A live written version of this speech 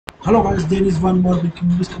Hello guys, there is one more breaking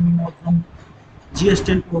news coming out from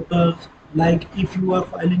GSTN portal. Like if you are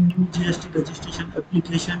filing new GST registration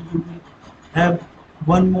application, you will have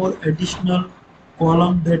one more additional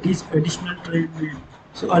column, that is additional trade name.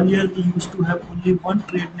 So earlier we used to have only one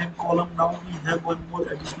trade name column, now we have one more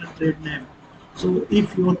additional trade name. So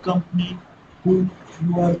if your company whom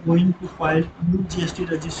you are going to file new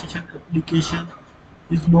GST registration application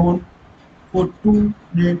is known for two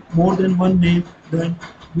name, more than one name, then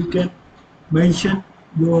you can mention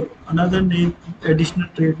your another name in additional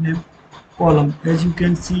trade name column. As you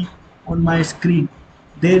can see on my screen,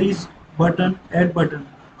 there is button, add button.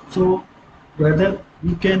 So whether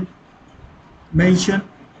we can mention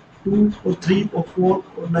two or three or four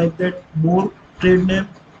or like that more trade name,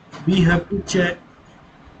 we have to check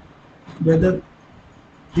whether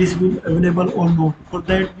this will available or not. For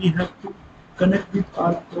that we have to connect with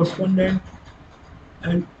our correspondent,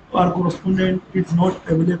 and our correspondent is not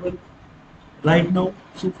available right now.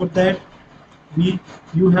 So for that we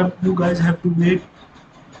you guys have to wait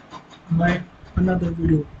my another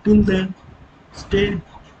video. Till then, stay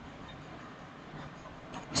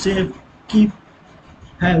safe, keep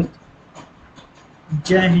health.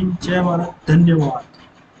 जय हिंद, जय भारत, धन्यवाद.